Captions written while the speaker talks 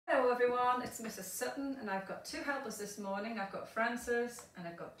Hello everyone, it's Mrs Sutton and I've got two helpers this morning. I've got Frances and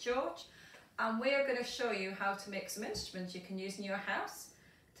I've got George, and we are going to show you how to make some instruments you can use in your house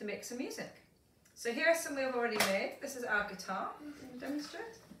to make some music. So here are some we've already made. This is our guitar. Can you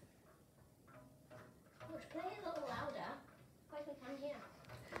demonstrate? Play a little louder, quite we can hear.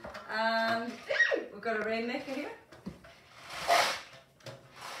 And we've got a rainmaker here.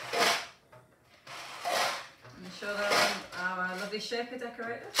 And show them our lovely shaker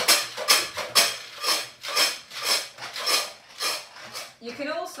decorator. You can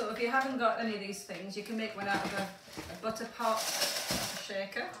also, if you haven't got any of these things, you can make one out of a butter pot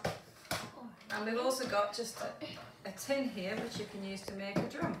shaker. And we've also got just a tin here which you can use to make a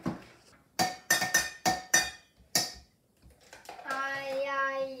drum.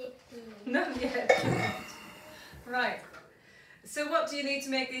 Not yet. Right. So what do you need to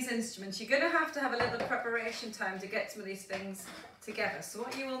make these instruments? You're going to have a little preparation time to get some of these things together. So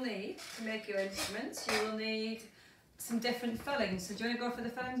what you will need to make your instruments, you will need some different fillings. So do you want to go for the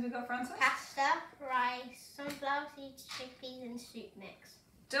fillings we've got, Frances? Pasta, rice, sunflower seeds, chickpeas and soup mix.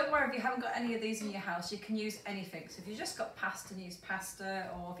 Don't worry if you haven't got any of these in your house, you can use anything. So if you've just got pasta, use pasta,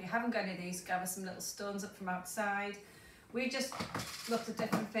 or if you haven't got any of these, gather some little stones up from outside. We just looked at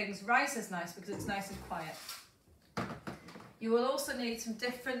different things. Rice is nice because it's nice and quiet. You will also need some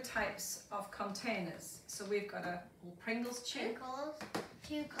different types of containers. So we've got a little Pringles tube. Pringles,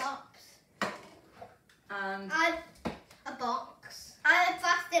 2 cups. And a box. And a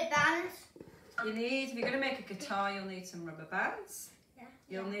plastic band. you need, if you're going to make a guitar, you'll need some rubber bands. Yeah.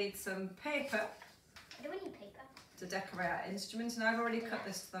 You'll need some paper. Do we need paper? To decorate our instruments, and I've already cut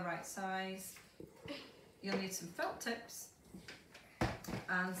this to the right size. You'll need some felt tips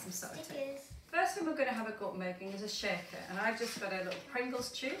and some sellotape. Stickers. First thing we're going to have a go at making is a shaker, and I've just got a little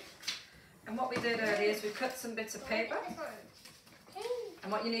Pringles tube. And what we did earlier is we cut some bits of paper,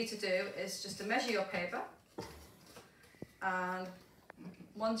 and what you need to do is just to measure your paper, and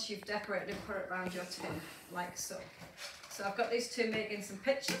once you've decorated it, put it around your tin, like so. So I've got these two making some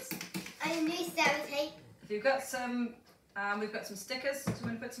pictures. And a new sellotape. If you've got some, we've got some stickers. Do you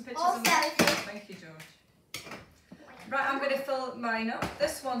want to put some pictures All on there? sellotape. Thank you, George. Right, I'm going to fill mine up.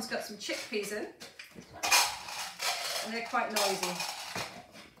 This one's got some chickpeas in, and they're quite noisy.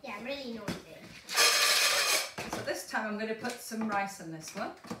 Yeah, really noisy. So this time I'm going to put some rice in this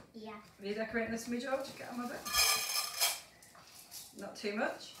one. Yeah. Are you decorating this for me, George? Get on with it. Not too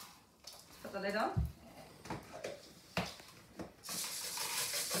much. Put the lid on.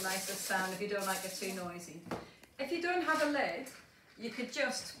 It's the nicest sound if you don't like it too noisy. If you don't have a lid, you could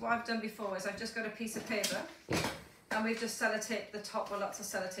just, what I've done before is I've just got a piece of paper and we've just sellotaped the top with lots of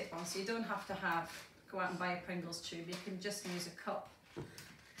sellotape on, so you don't have to go out and buy a Pringles tube. You can just use a cup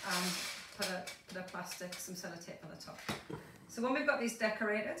and put a plastic, some sellotape on the top. So when we've got these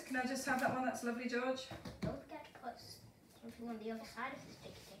decorated, can I just have that one? That's lovely, George. Don't forget to put something on the other side of the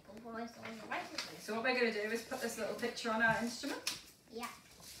sticky tape, otherwise the one on the right is going to. So what we're going to do is put this little picture on our instrument. Yeah.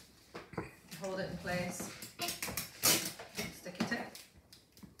 Hold it in place. Sticky tape.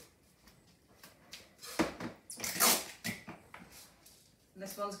 And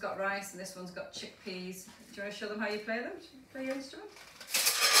this one's got rice and this one's got chickpeas. Do you want to show them how you play them? Play your instrument?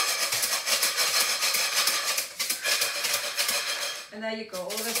 And there you go. All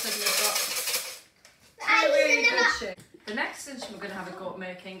of a sudden you've got two really good shapes. The next instrument we're going to have a go at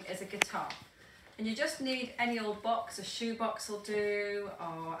making is a guitar. And you just need any old box, a shoe box will do,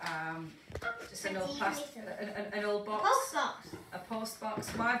 or just an old plastic, an old box. Post box. A post box.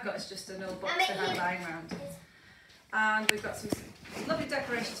 What I've got is just an old box that I'm lying around. And we've got some lovely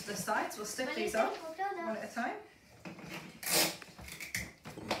decorations to the sides. We'll stick these on one at a time.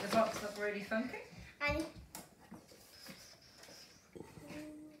 The box look really funky. And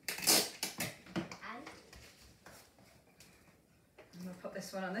we'll put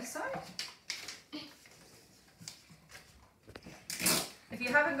this one on this side. If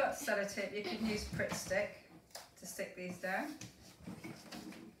you haven't got sellotape, you can use Pritt stick to stick these down.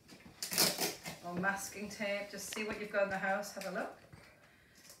 Or masking tape, just see what you've got in the house, have a look.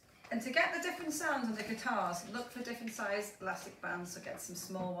 And to get the different sounds on the guitars, look for different size elastic bands, so get some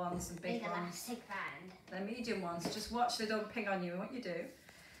small ones and big ones. elastic band. They're medium ones, just watch they don't ping on you, and what you do,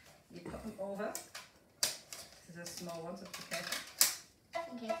 you put them over. These are small ones, just be careful.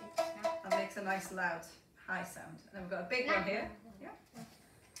 In case it's not. That makes a nice loud high sound. And then we've got a big one here. Yeah.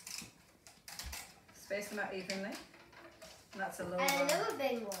 Space them out evenly. And that's a low one. And another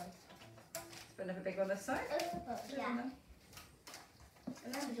big one. Let's put another big one this side. Yeah.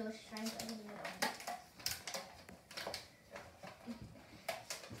 Remember George trying to put it in the one.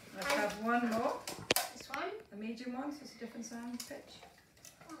 Let's have one more. This one? A medium one, so it's a different sound pitch.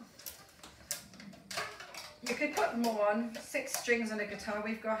 You could put more on. 6 strings on a guitar.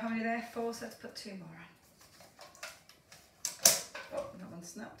 We've got how many there? 4, so let's put 2 more on. Oh, that one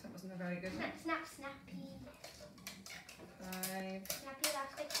snapped. That wasn't a very good one. Snap, snap, snappy. 5. Snappy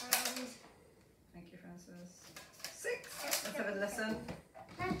elastic bands. Thank you, Francis. 6. Let's have a listen.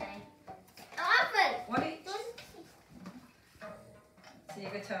 11. One each. See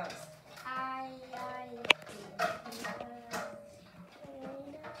your guitars.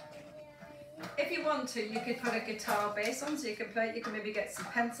 If you want to, you could put a guitar bass on so you can play it. You can maybe get some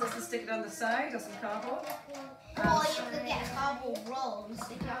pencils and stick it on the side or some cardboard. Or you could get a cardboard roll and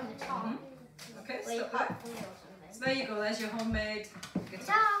stick it on the top. Okay, stop there. So there you go, there's your homemade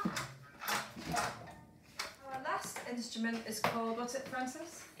guitar. Our last instrument is called, what's it,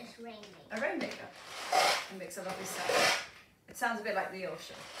 Francis? It's Rainmaker. A rainmaker. It makes a lovely sound. It sounds a bit like the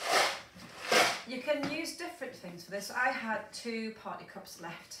ocean. You can use different things for this. I had 2 party cups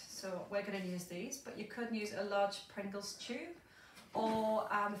left, so we're going to use these, but you could use a large Pringles tube, or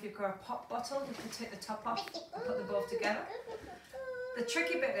if you've got a pop bottle, you can take the top off and put them both together. The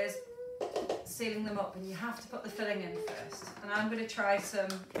tricky bit is sealing them up, and you have to put the filling in first. And I'm going to try some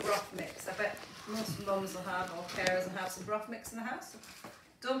broth mix. I bet most mums will have, or carers will have some broth mix in the house.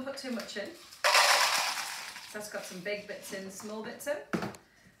 Don't put too much in. So that's got some big bits in, small bits in.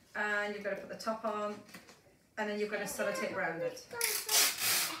 And you've got to put the top on, and then you've got to sellotape around it.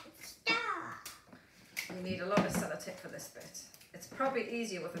 You need a lot of sellotape for this bit. It's probably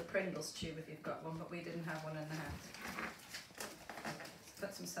easier with a Pringles tube if you've got one, but we didn't have one in the house.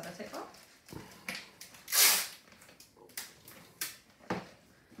 Put some sellotape on.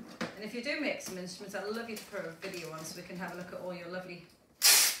 And if you do make some instruments, I'd love you to put a video on so we can have a look at all your lovely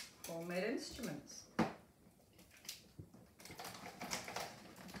homemade instruments.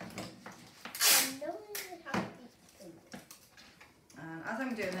 And as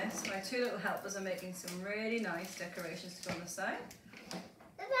I'm doing this, my 2 little helpers are making some really nice decorations to go on the side.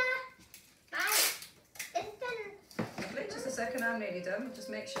 Lovely, just a second, I'm nearly done. Just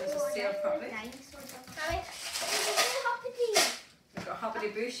make sure this is sealed properly. We've got Hoppity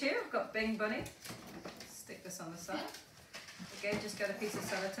Boosh here, we've got Bing Bunny. Stick this on the side. Again, just get a piece of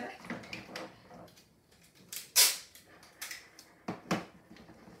sellotape.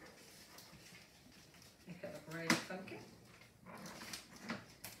 Make it look really funky.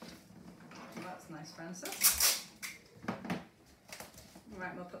 That's nice, Francis.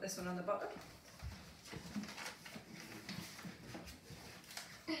 Right, we'll put this one on the bottom.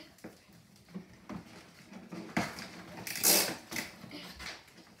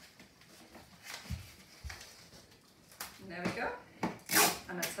 There we go.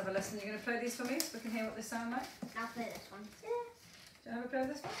 And let's have a listen. You're going to play these for me so we can hear what they sound like? I'll play this one. Do you have a play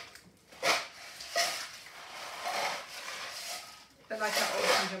this one? A bit like that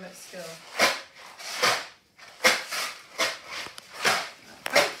old drum at school.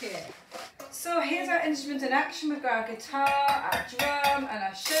 Thank you. So here's our instrument in action. We've got our guitar, our drum and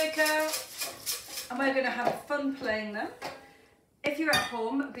our shaker. And we're going to have fun playing them. If you're at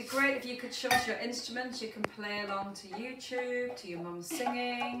home, it'd be great if you could show us your instruments. You can play along to YouTube, to your mum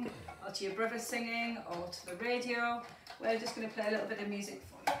singing, or to your brother singing, or to the radio. We're just going to play a little bit of music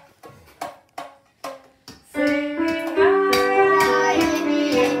for you.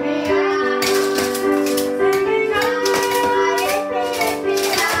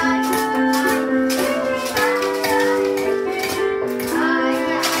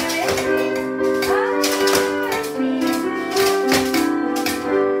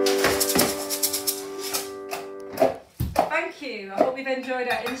 I hope you've enjoyed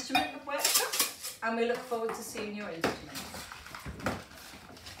our instrument workshop, and we look forward to seeing your instrument.